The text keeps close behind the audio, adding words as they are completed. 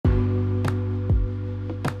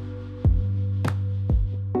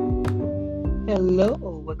Hello,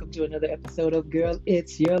 welcome to another episode of Girl,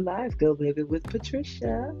 It's Your Life. Go Live It with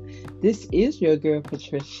Patricia. This is your girl,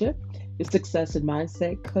 Patricia, your success and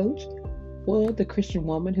mindset coach for the Christian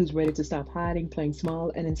woman who's ready to stop hiding, playing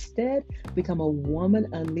small, and instead become a woman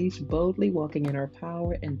unleashed boldly, walking in her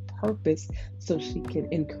power and purpose so she can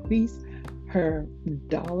increase her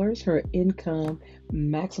dollars, her income,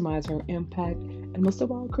 maximize her impact, and most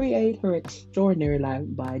of all, create her extraordinary life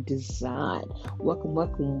by design.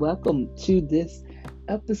 Welcome to this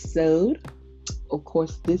episode. Of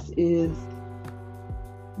course, this is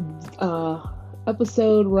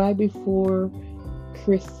episode right before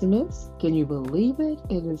Christmas. Can you believe it?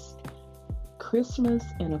 It is Christmas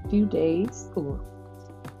in a few days,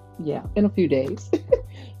 in a few days.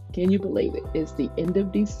 Can you believe it? It's the end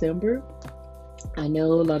of December. I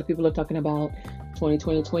know a lot of people are talking about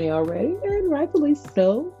 2020 already, and rightfully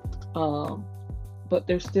so. But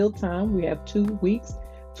there's still time. We have 2 weeks,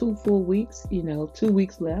 2 full weeks, 2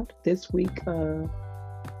 weeks left. This week,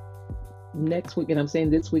 next week, and I'm saying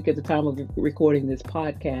this week at the time of recording this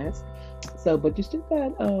podcast. So, but you still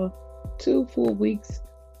got 2 full weeks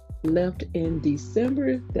left in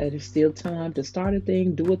December. That is still time to start a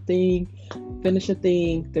thing, do a thing, finish a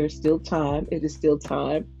thing. There's still time. It is still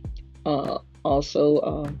time.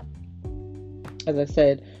 Also, as I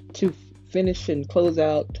said, to finish and close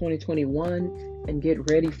out 2021 and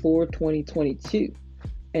get ready for 2022.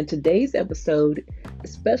 And today's episode,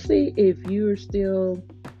 especially if you're still,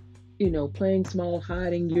 playing small,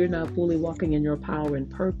 hiding, you're not fully walking in your power and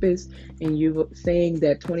purpose, and you're saying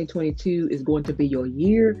that 2022 is going to be your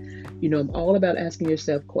year, I'm all about asking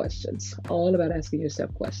yourself questions. I always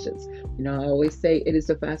say it is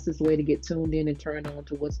the fastest way to get tuned in and turned on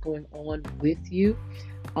to what's going on with you.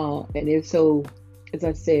 And if so, as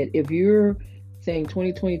I said, if you're saying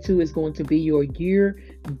 2022 is going to be your year,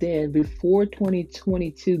 then before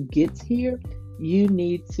 2022 gets here, you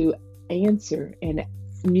need to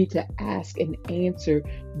ask and answer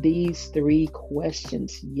these 3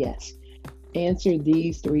 questions. Yes, answer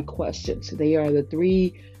these 3 questions. They are the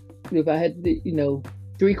 3. If I had,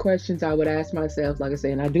 3 questions I would ask myself, like I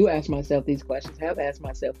say, and I do ask myself these questions, have asked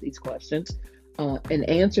myself these questions, and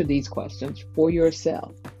answer these questions for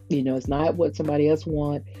yourself. It's not what somebody else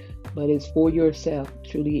wants, but it's for yourself.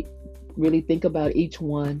 Truly, really think about each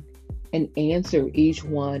one and answer each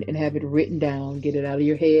one and have it written down. Get it out of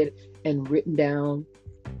your head and written down.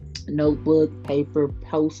 Notebook, paper,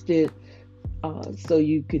 post it, so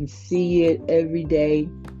you can see it every day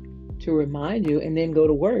to remind you, and then go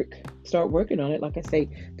to work. Start working on it. Like I say,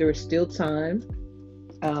 there is still time.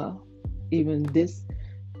 Even these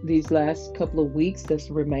last couple of weeks that's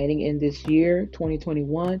remaining in this year,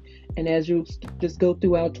 2021, and as you just go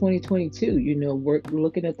throughout 2022,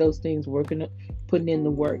 looking at those things, putting in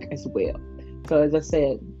the work as well. So as I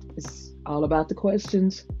said, it's all about the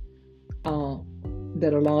questions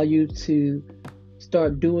that allow you to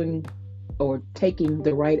start doing or taking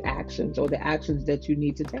the right actions, or the actions that you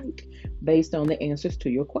need to take based on the answers to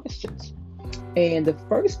your questions. And the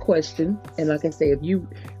first question, and like I say, if you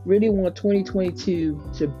really want 2022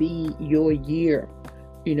 to be your year,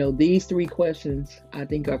 these 3 questions I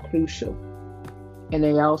think are crucial, and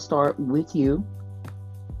they all start with you.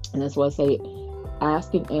 And that's why I say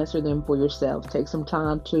ask and answer them for yourself. Take some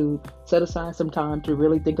time to set aside some time to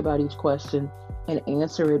really think about each question and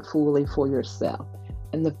answer it fully for yourself.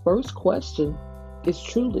 And the first question is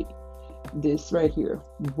truly this right here.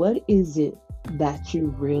 What is it that you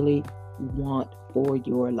really want for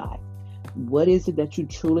your life? What is it that you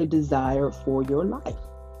truly desire for your life?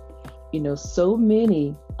 So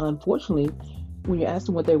many, unfortunately, when you ask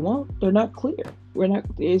them what they want, they're not clear.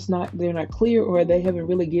 They're not clear, or they haven't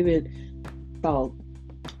really given thought,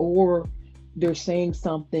 or they're saying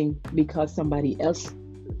something because somebody else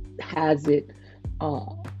has it,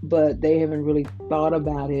 but they haven't really thought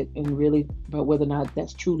about it and really about whether or not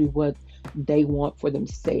that's truly what they want for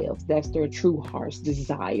themselves. That's their true heart's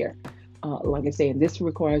desire. Like I say, and this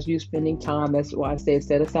requires you spending time. That's why I say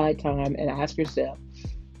set aside time and ask yourself,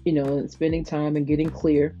 spending time and getting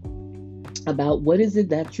clear about what is it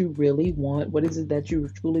that you really want? What is it that you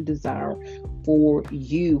truly desire for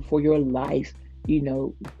you, for your life?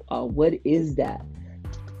 What is that?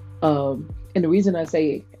 And the reason I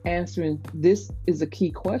say answering this is a key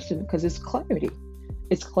question because it's clarity.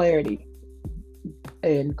 It's clarity.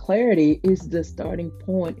 And clarity is the starting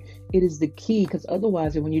point. It is the key, because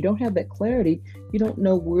otherwise, when you don't have that clarity, you don't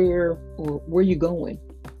know where you're going.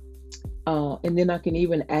 And then I can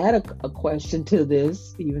even add a question to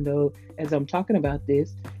this, even though as I'm talking about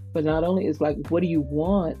this, but not only is like, what do you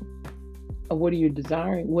want? what are you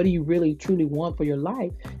desiring? What do you really truly want for your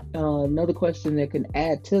life? Another question that can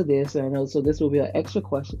add to this, I know, so this will be an extra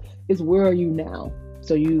question, is where are you now?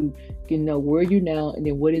 So you can know where are you now, and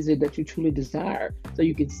then what is it that you truly desire, so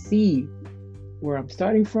you can see where I'm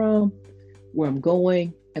starting from, where I'm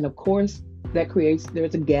going, and of course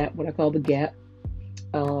there's a gap, what I call the gap.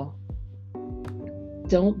 Uh,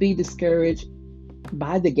 don't be discouraged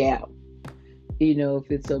by the gap.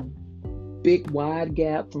 If it's a big wide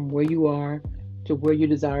gap from where you are to where you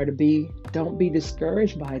desire to be, don't be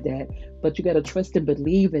discouraged by that. But you got to trust and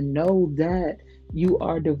believe and know that you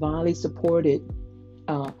are divinely supported,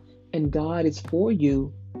 uh, and God is for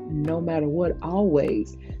you no matter what,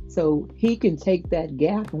 always. So he can take that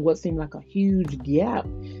gap and what seemed like a huge gap,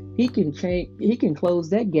 he can close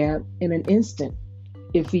that gap in an instant.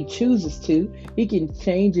 If he chooses to, he can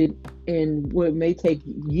change it in what may take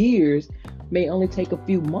years, may only take a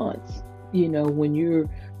few months. When you're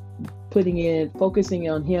focusing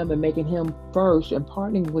on him and making him first and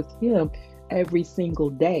partnering with him every single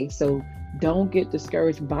day. So don't get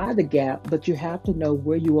discouraged by the gap, but you have to know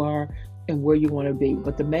where you are and where you want to be.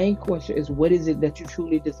 But the main question is, what is it that you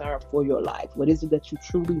truly desire for your life? What is it that you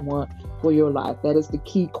truly want for your life? That is the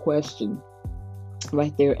key question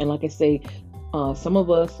right there. And like I say, some of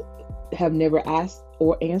us have never asked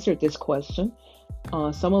or answered this question.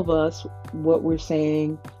 Some of us, what we're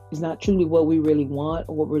saying is not truly what we really want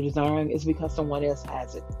or what we're desiring, is because someone else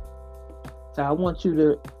has it. So I want you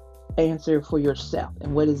to answer for yourself,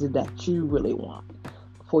 and what is it that you really want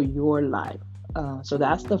for your life. So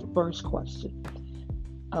that's the first question.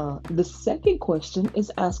 The second question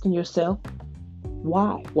is asking yourself,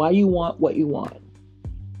 why you want what you want.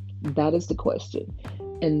 That is the question.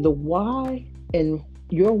 And the why, and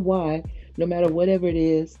your why, no matter whatever it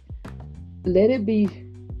is, let it be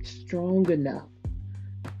strong enough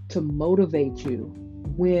to motivate you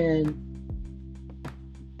when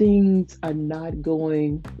things are not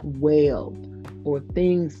going well, or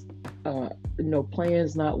things,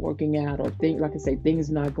 plans not working out, or things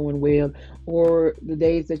not going well, or the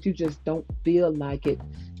days that you just don't feel like it.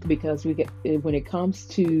 Because when it comes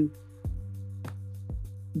to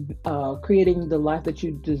creating the life that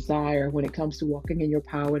you desire, when it comes to walking in your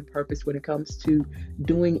power and purpose, when it comes to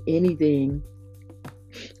doing anything,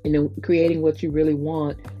 creating what you really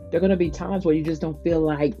want, there are going to be times where you just don't feel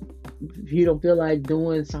like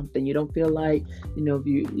doing something. You don't feel like,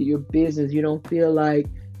 your business, you don't feel like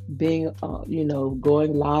being,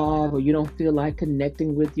 going live, or you don't feel like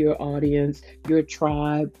connecting with your audience, your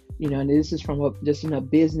tribe, and this is from just a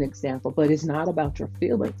business example, but it's not about your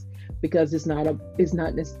feelings, because it's not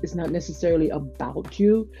necessarily about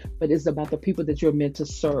you, but it's about the people that you're meant to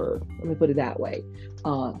serve. Let me put it that way.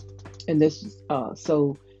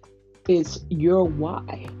 So it's your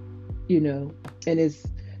why, and it's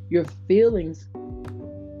your feelings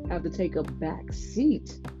have to take a back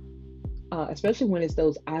seat, especially when it's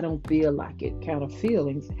those I don't feel like it kind of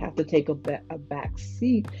feelings have to take a back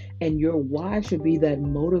seat, and your why should be that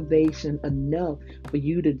motivation enough for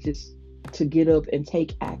you to get up and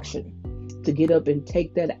take action, to get up and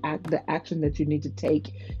take the action that you need to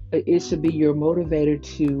take. It should be your motivator,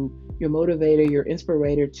 your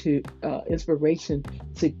inspiration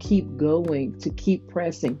to keep going, to keep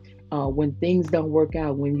pressing. When things don't work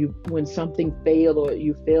out, when something failed or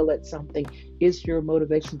you fail at something, it's your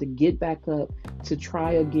motivation to get back up, to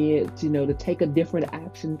try again, to take a different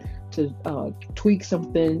action, to tweak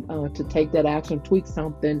something, to take that action, tweak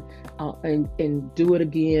something, and do it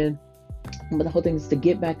again. But the whole thing is to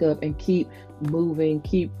get back up and keep moving,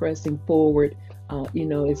 keep pressing forward.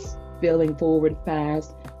 It's failing forward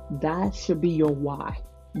fast. That should be your why.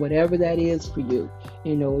 Whatever that is for you,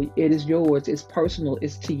 it is yours, it's personal,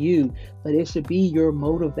 it's to you, but it should be your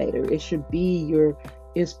motivator. It should be your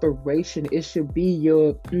inspiration. It should be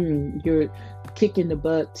your kick in the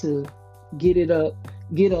butt to get up,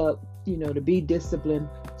 to be disciplined.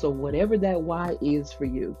 So whatever that why is for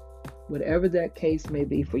you, whatever that case may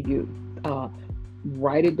be for you,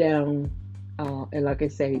 write it down. And like I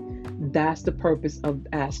say, that's the purpose of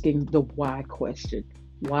asking the why question.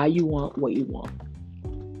 Why you want what you want.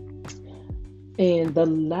 And the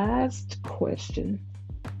last question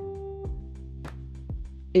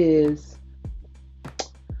is,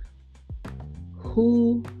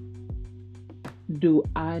 who do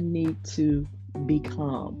I need to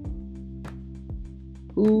become?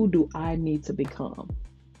 Who do I need to become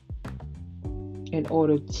in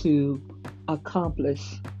order to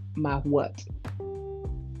accomplish my what?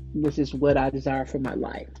 Which is what I desire for my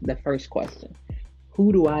life. The first question.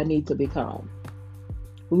 Who do I need to become?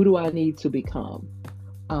 Who do I need to become?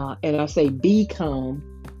 And I say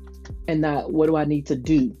become, and not what do I need to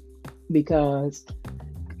do? because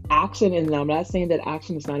action, and I'm not saying that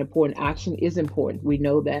action is not important. Action is important. We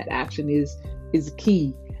know that action is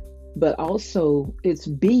key, but also it's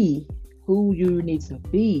be who you need to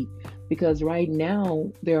be, because right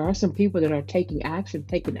now there are some people that are taking action,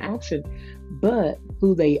 but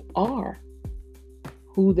who they are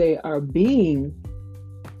being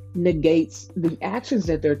negates the actions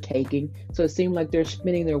that they're taking. So it seems like they're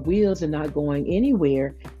spinning their wheels and not going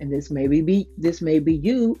anywhere. And this may be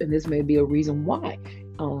you, and this may be a reason why.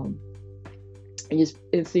 And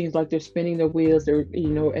it seems like they're spinning their wheels, they're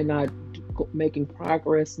and not making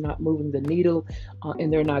progress, not moving the needle,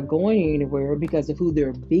 and they're not going anywhere because of who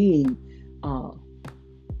they're being,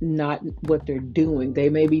 not what they're doing. They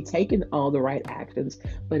may be taking all the right actions,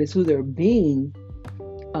 but it's who they're being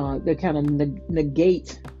that kind of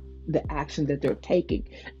negate the action that they're taking.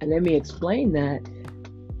 And let me explain that,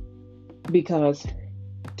 because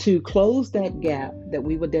to close that gap that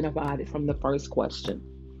we've identified from the first question,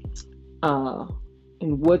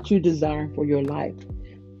 and what you desire for your life,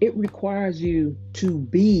 it requires you to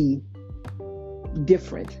be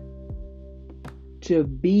different, to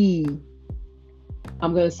be,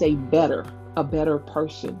 I'm going to say better, a better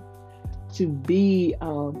person, to be,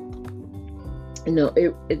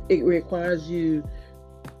 it requires you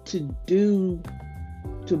to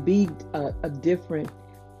be a different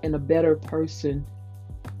and a better person,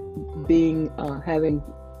 being, having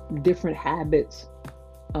different habits,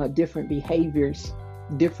 different behaviors,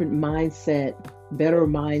 different mindset, better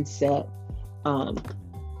mindset,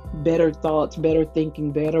 better thoughts, better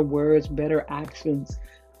thinking, better words, better actions,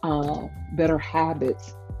 better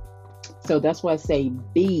habits. So that's why I say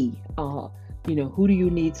be, who do you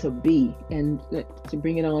need to be? And to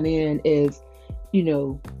bring it on in is,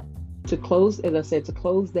 to close, as I said, to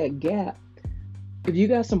close that gap. If you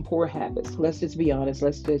got some poor habits, let's just be honest,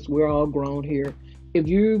 we're all grown here. If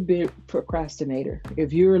you've been procrastinator,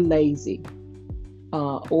 if you're lazy,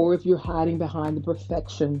 or if you're hiding behind the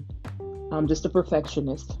perfection, I'm just a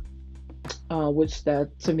perfectionist, which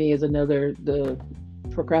that to me is the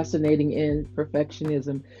procrastinating and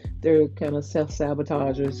perfectionism. They're kind of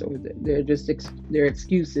self-sabotagers, or they're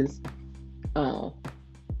excuses.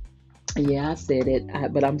 Yeah, I said it,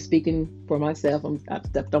 but I'm speaking for myself. I've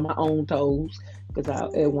stepped on my own toes, because I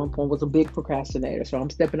at one point was a big procrastinator. So I'm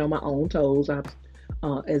stepping on my own toes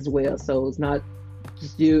as well. So it's not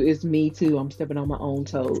just you, it's me too. I'm stepping on my own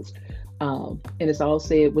toes. And it's all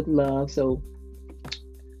said with love. So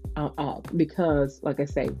because, like I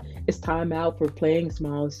say, it's time out for playing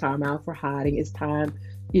small. It's time out for hiding. It's time,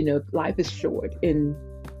 life is short, and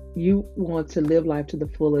you want to live life to the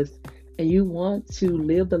fullest, and you want to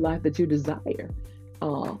live the life that you desire.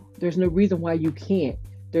 There's no reason why you can't.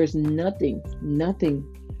 There's nothing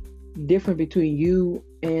different between you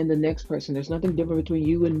and the next person. There's nothing different between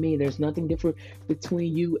you and me. There's nothing different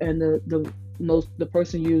between you and the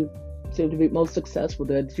person you seem to be most successful,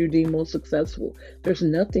 that you deem most successful. There's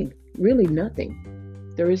nothing, really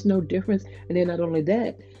nothing. There is no difference. And then not only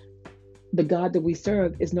that, the God that we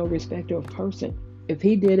serve is no respecter of person. If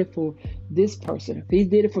he did it for this person, if he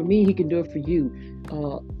did it for me, he can do it for you.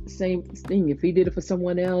 Same thing. If he did it for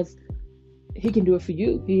someone else, he can do it for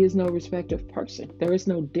you. He is no respecter of person. There is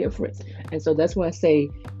no difference. And so that's why I say,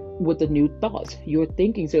 with the new thoughts, you're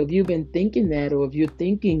thinking. So if you've been thinking that, or if you're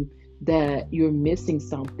thinking that you're missing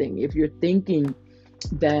something, if you're thinking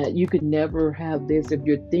that you could never have this, if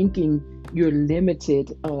you're thinking you're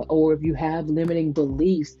limited, or if you have limiting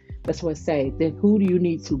beliefs, that's what I say, then who do you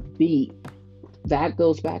need to be? That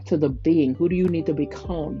goes back to the being. Who do you need to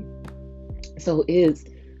become? So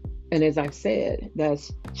and as I said,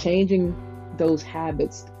 that's changing those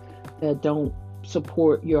habits that don't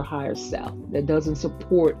support your higher self, that doesn't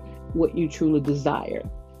support what you truly desire.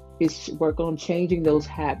 It's work on changing those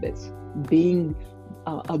habits, being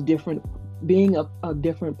a different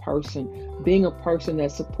person, being a person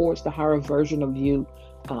that supports the higher version of you,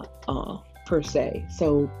 per se.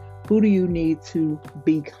 So who do you need to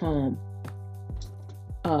become?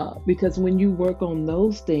 Because when you work on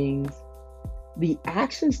those things, the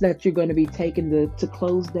actions that you're going to be taking to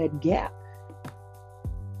close that gap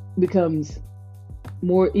becomes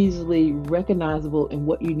more easily recognizable in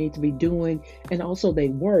what you need to be doing. And also they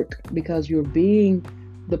work because you're being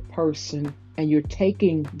the person and you're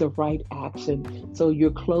taking the right action. So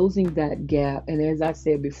you're closing that gap. And as I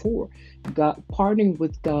said before, partnering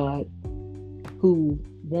with God, who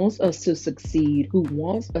wants us to succeed, who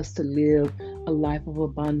wants us to live a life of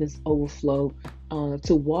abundance, overflow,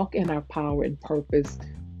 to walk in our power and purpose.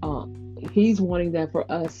 He's wanting that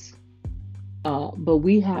for us, but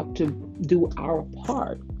we have to do our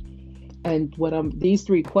part. And these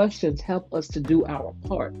three questions help us to do our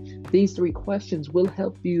part. These three questions will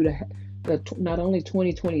help you to not only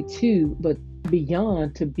 2022 but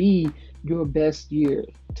beyond, to be your best year,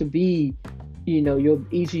 to be, your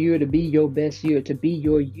each year to be your best year, to be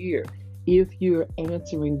your year. If you're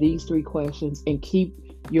answering these three questions and keep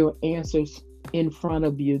your answers in front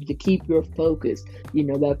of you, to keep your focus,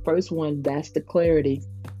 that first one, that's the clarity.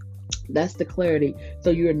 That's the clarity.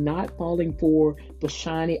 So you're not falling for the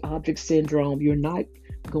shiny object syndrome. You're not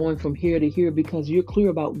going from here to here, because you're clear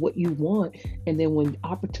about what you want. And then when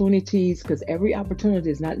opportunities, because every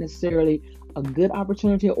opportunity is not necessarily a good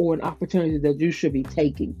opportunity or an opportunity that you should be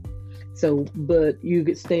taking. So, but you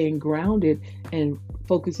get staying grounded and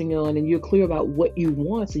focusing on, and you're clear about what you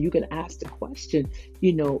want. So you can ask the question,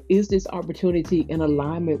 is this opportunity in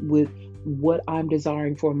alignment with what I'm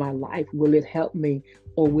desiring for my life? Will it help me,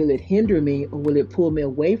 or will it hinder me, or will it pull me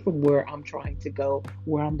away from where I'm trying to go,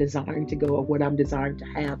 where I'm desiring to go, or what I'm desiring to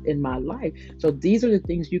have in my life? So these are the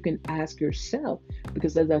things you can ask yourself,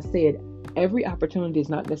 because as I said, every opportunity is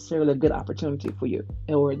not necessarily a good opportunity for you,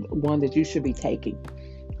 or one that you should be taking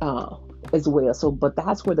as well. So, but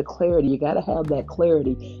that's where the clarity, you got to have that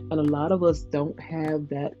clarity. And a lot of us don't have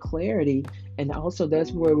that clarity. And also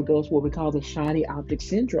that's where it goes, what we call the shiny object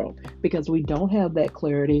syndrome, because we don't have that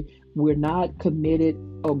clarity. We're not committed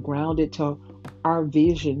or grounded to our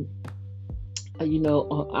vision,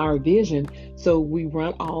 our vision. So we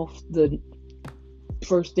run off the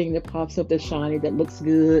first thing that pops up that's shiny, that looks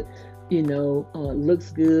good,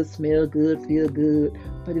 looks good, smell good, feel good,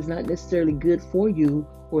 but it's not necessarily good for you,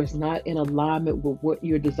 or it's not in alignment with what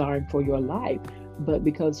you're desiring for your life. But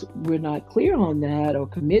because we're not clear on that, or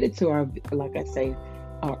committed to our, like I say,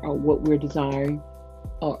 our what we're desiring,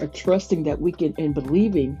 or trusting that we can, and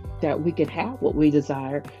believing that we can have what we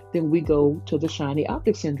desire, then we go to the shiny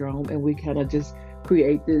object syndrome, and we kind of just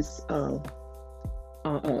create this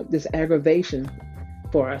this aggravation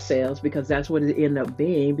for ourselves, because that's what it ended up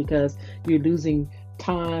being, because you're losing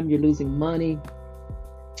time, you're losing money,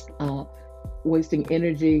 wasting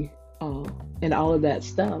energy, and all of that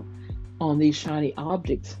stuff on these shiny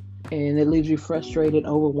objects. And it leaves you frustrated,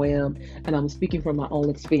 overwhelmed. And I'm speaking from my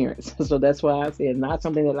own experience. So that's why I said not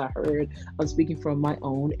something that I heard. I'm speaking from my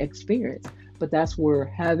own experience. But that's where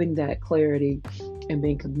having that clarity and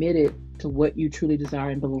being committed to what you truly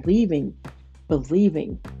desire, and believing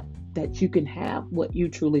that you can have what you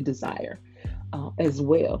truly desire as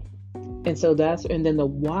well. And so and then the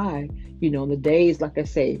why, the days, like I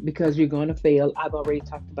say, because you're going to fail. I've already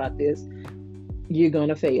talked about this. You're going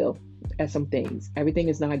to fail at some things. Everything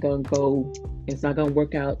is not going to go, it's not going to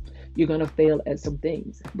work out. You're going to fail at some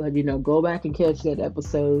things. But, go back and catch that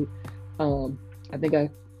episode. I think I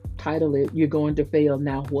titled it, You're Going to Fail,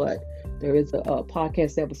 Now What? There is a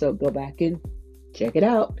podcast episode. Go back and check it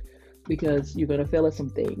out, because you're going to fail at some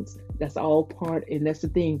things. That's all part, and that's the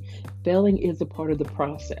thing. Failing is a part of the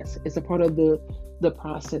process. It's a part of the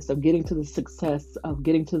process of getting to the success, of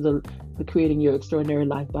getting to the creating your extraordinary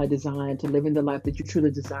life by design, to living the life that you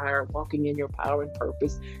truly desire, walking in your power and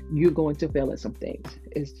purpose. You're going to fail at some things.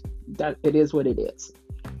 It is what it is.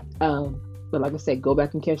 But like I said, go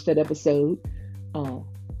back and catch that episode.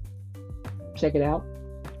 Check it out.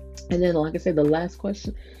 And then, like I said, the last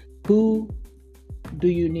question: who do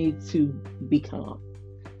you need to become?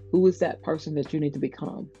 Who is that person that you need to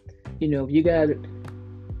become? If you got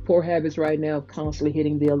poor habits right now, constantly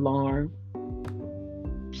hitting the alarm,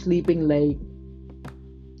 sleeping late,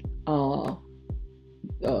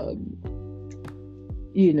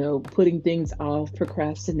 putting things off,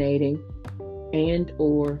 procrastinating, and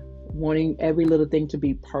or wanting every little thing to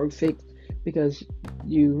be perfect, because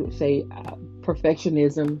you say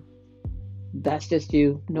perfectionism, that's just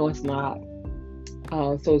you. No, it's not.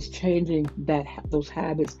 So it's changing those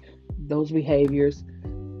habits, those behaviors.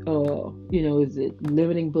 Is it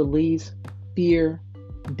limiting beliefs, fear,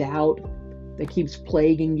 doubt that keeps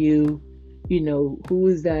plaguing you? Who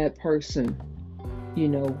is that person?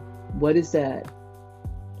 What is that?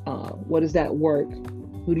 What is that work?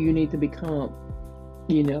 Who do you need to become?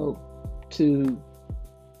 To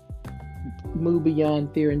move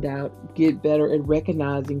beyond fear and doubt, get better at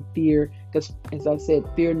recognizing fear, because as I said,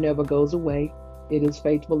 fear never goes away. It is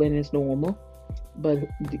faithful and it's normal. But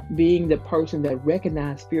being the person that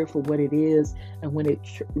recognizes fear for what it is, and when it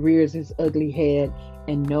rears its ugly head,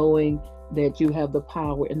 and knowing that you have the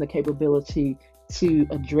power and the capability to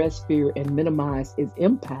address fear and minimize its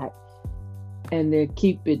impact, and then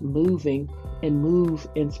keep it moving and move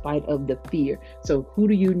in spite of the fear. So who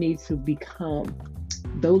do you need to become?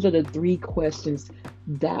 Those are the three questions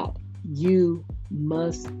that you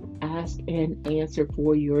must ask and answer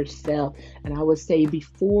for yourself. And I would say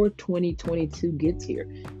before 2022 gets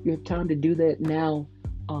here, you have time to do that now,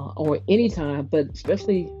 or anytime, but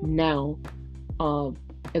especially now, um,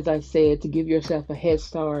 as I said, to give yourself a head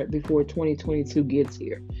start before 2022 gets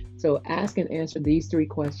here. So ask and answer these three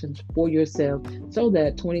questions for yourself so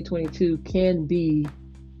that 2022 can be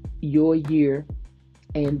your year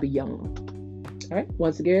and beyond. All right,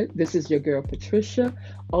 once again, this is your girl Patricia.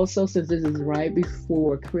 Also, since this is right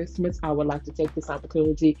before Christmas, I would like to take this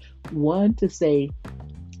opportunity, one, to say,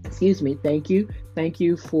 excuse me, thank you. Thank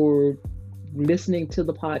you for listening to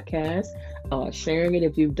the podcast, sharing it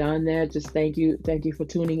if you've done that. Just thank you. Thank you for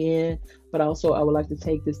tuning in. But also, I would like to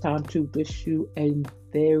take this time to wish you a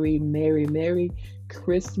very Merry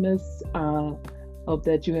Christmas. Hope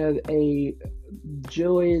that you have a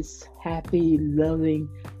joyous, happy, loving,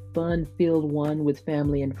 fun-filled one with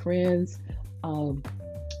family and friends. Um,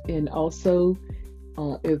 and also,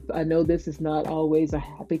 if I know this is not always a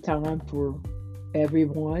happy time for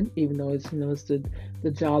everyone, even though it's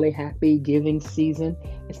the jolly, happy giving season,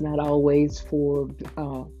 it's not always for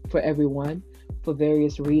everyone for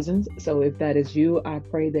various reasons. So if that is you, I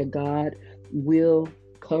pray that God will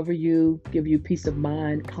cover you, give you peace of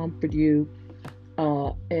mind, comfort you,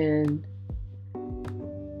 and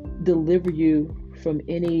deliver you from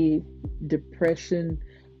any depression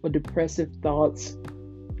or depressive thoughts.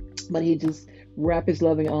 But He just wrap His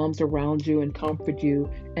loving arms around you and comfort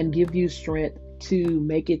you and give you strength to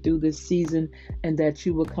make it through this season, and that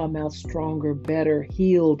you will come out stronger, better,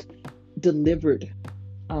 healed, delivered,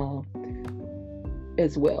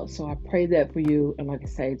 as well. So I pray that for you. And like I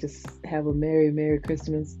say, just have a Merry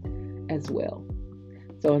Christmas as well.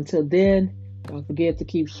 So until then, don't forget to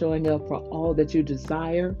keep showing up for all that you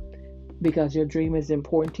desire, because your dream is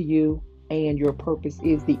important to you and your purpose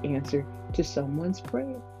is the answer to someone's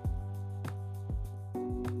prayer.